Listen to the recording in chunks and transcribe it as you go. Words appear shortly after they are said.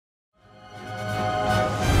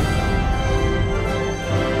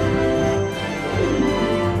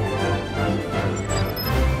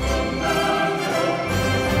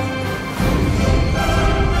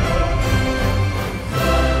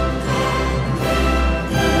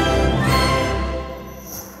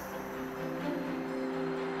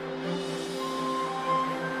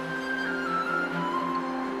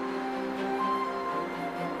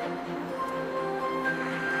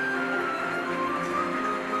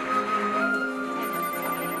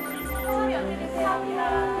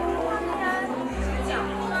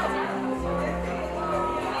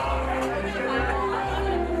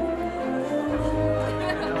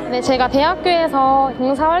네, 제가 대학교에서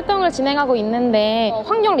봉사활동을 진행하고 있는데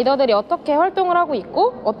환경 리더들이 어떻게 활동을 하고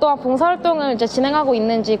있고 어떠한 봉사활동을 이제 진행하고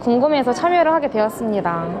있는지 궁금해서 참여를 하게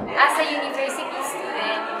되었습니다. As a university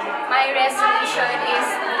student, my resolution is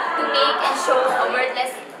to make and show a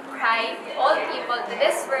wordless cry to all people to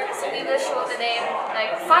this world, so we will show to them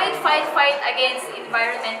like fight against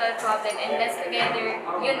environmental problem, and let's together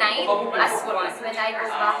unite as one. When I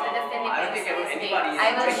go back to the Philippines this day,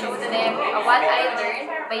 I will show to them what I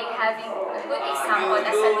learned by having a good example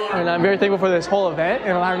as a leader. And I'm very thankful for this whole event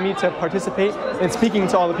and allowing me to participate in speaking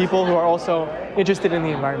to all the people who are also interested in the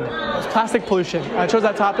environment. Plastic pollution. I chose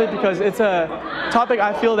that topic because it's a topic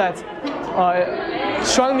I feel that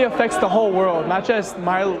strongly affects the whole world, not just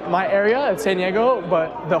my area at San Diego,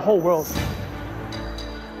 but the whole world.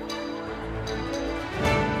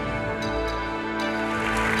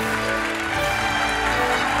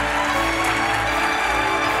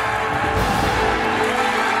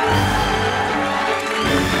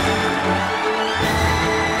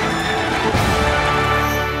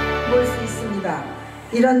 볼 수 있습니다.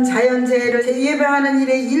 이런 자연재해를 예방하는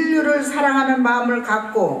일에 인류를 사랑하는 마음을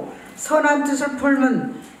갖고 선한 뜻을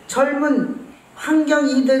품은 젊은 환경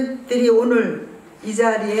리더들이 오늘 이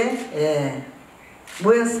자리에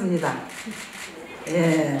모였습니다.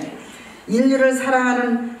 인류를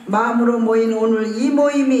사랑하는 마음으로 모인 오늘 이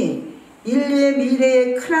모임이 인류의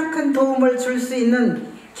미래에 크나큰 도움을 줄 수 있는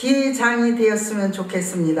기회장이 되었으면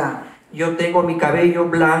좋겠습니다. Yo tengo mi cabello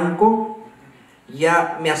blanco,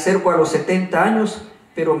 ya me acerco a los 70 años,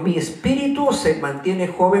 pero mi espíritu se mantiene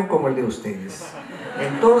joven como el de ustedes.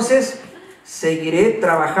 Entonces, seguiré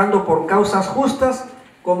trabajando por causas justas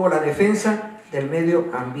como la defensa del medio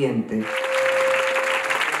ambiente.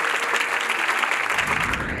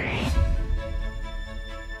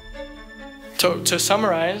 To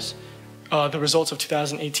summarize the results of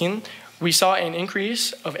 2018, we saw an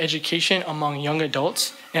increase of education among young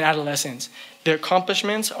adults and adolescents, the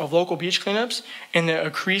accomplishments of local beach cleanups, and the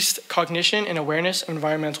increased cognition and awareness of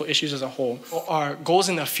environmental issues as a whole. Our goals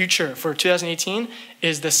in the future for 2018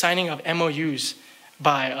 is the signing of MOUs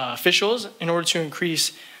by officials in order to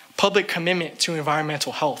increase public commitment to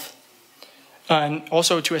environmental health, and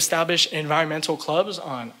also to establish environmental clubs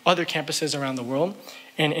on other campuses around the world,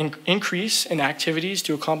 and increase in activities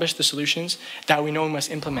to accomplish the solutions that we know we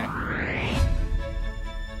must implement.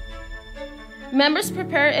 Members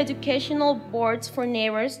prepare educational boards for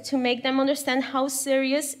neighbors to make them understand how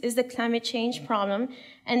serious is the climate change problem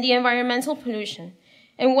and the environmental pollution,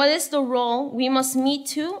 and what is the role we must meet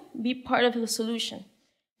to be part of the solution.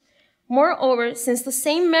 Moreover, since the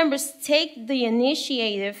same members take the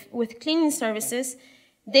initiative with cleaning services,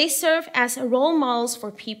 they serve as role models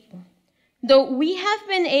for people. Though we have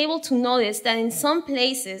been able to notice that in some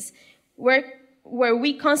places where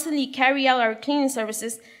we constantly carry out our cleaning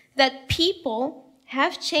services, that people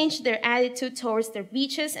have changed their attitude towards their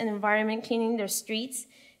beaches and environment, cleaning their streets,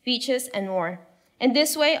 beaches, and more. And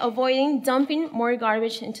this way, avoiding dumping more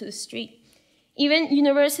garbage into the street. Even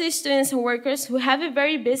university students and workers who have a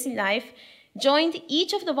very busy life joined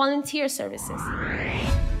each of the volunteer services.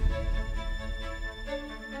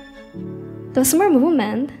 The small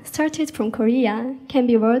movement started from Korea can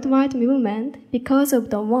be a worldwide movement because of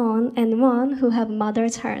the one who have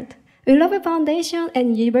mother's heart. WeLoveU Foundation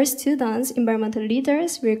and university students, environmental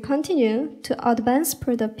leaders will continue to advance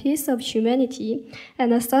for the peace of humanity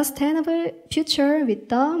and a sustainable future with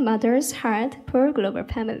the mother's heart for global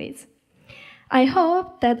families. I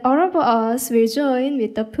hope that all of us will join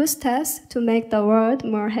with the footsteps to make the world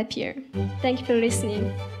more happier. Thank you for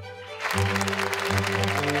listening.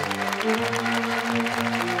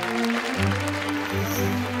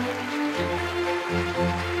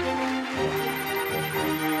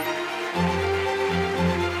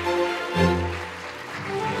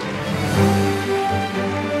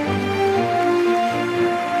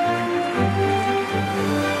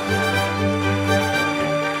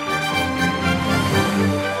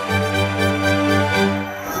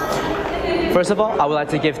 First of all, I would like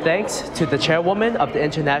to give thanks to the chairwoman of the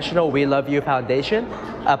International WeLoveU Foundation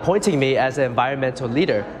appointing me as an environmental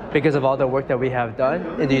leader because of all the work that we have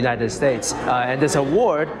done in the United States. And this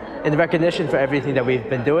award in recognition for everything that we've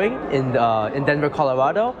been doing in Denver,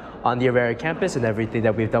 Colorado, on the Aurora campus, and everything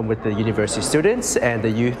that we've done with the university students and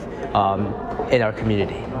the youth in our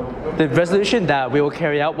community. The resolution that we will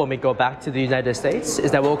carry out when we go back to the United States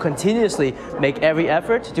is that we'll continuously make every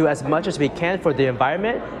effort to do as much as we can for the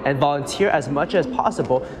environment and volunteer as much as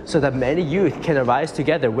possible so that many youth can arise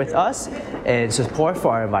together with us in support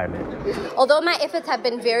for our environment. Although my efforts have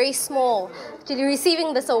been very small,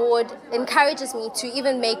 receiving this award encourages me to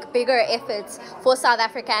even make bigger efforts for South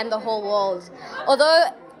Africa and the whole world. Although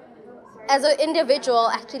as an individual,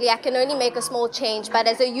 actually, I can only make a small change, but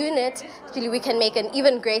as a unit, actually, we can make an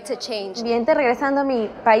even greater change. Regresando a mi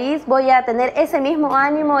país, voy a tener ese mismo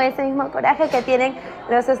ánimo, ese mismo coraje que tienen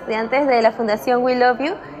los estudiantes de la Fundación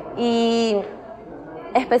WeLoveU, y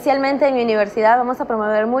especialmente en mi universidad vamos a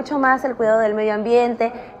promover mucho más el cuidado del medio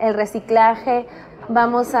ambiente, el reciclaje.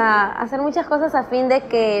 Vamos a hacer muchas cosas a fin de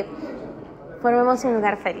que formemos un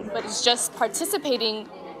lugar feliz. But it's just participating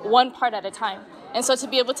one part at a time. And so to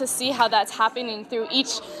be able to see how that's happening through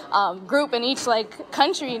each group and each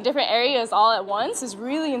country in different areas all at once is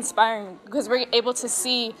really inspiring, because we're able to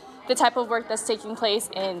see the type of work that's taking place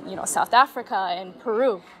in South Africa and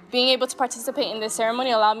Peru. Being able to participate in this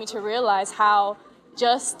ceremony allowed me to realize how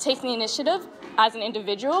just taking the initiative as an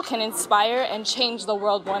individual can inspire and change the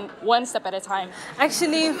world one step at a time.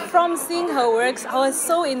 Actually, from seeing her works, I was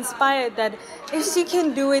so inspired that if she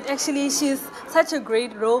can do it, actually she's such a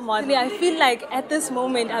great role model. I feel like at this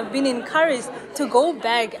moment I've been encouraged to go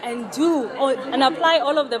back and do and apply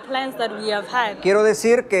all of the plans that we have had. Quiero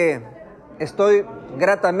decir que estoy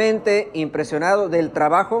gratamente impresionado del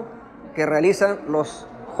trabajo que realizan los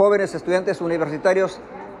jóvenes estudiantes universitarios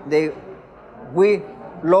de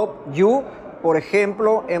WeLoveU. Por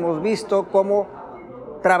ejemplo, hemos visto cómo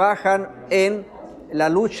trabajan en la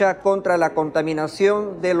lucha contra la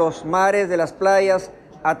contaminación de los mares, de las playas,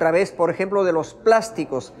 a través, por ejemplo, de los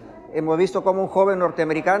plásticos. Hemos visto cómo un joven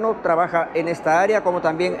norteamericano trabaja en esta área, como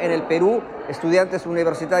también en el Perú, estudiantes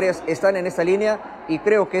universitarias están en esta línea, y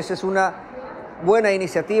creo que esa es una buena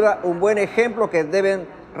iniciativa, un buen ejemplo que deben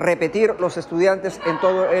repetir los estudiantes en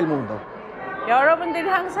todo el mundo. 여러분들이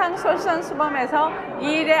항상 솔선수범해서 이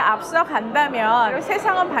일에 앞서 간다면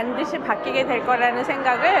세상은 반드시 바뀌게 될 거라는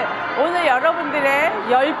생각을 오늘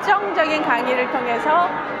여러분들의 열정적인 강의를 통해서,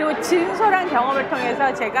 그리고 진솔한 경험을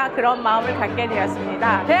통해서 제가 그런 마음을 갖게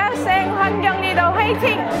되었습니다. 대학생 환경리더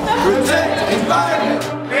화이팅! 국제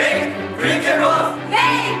environment,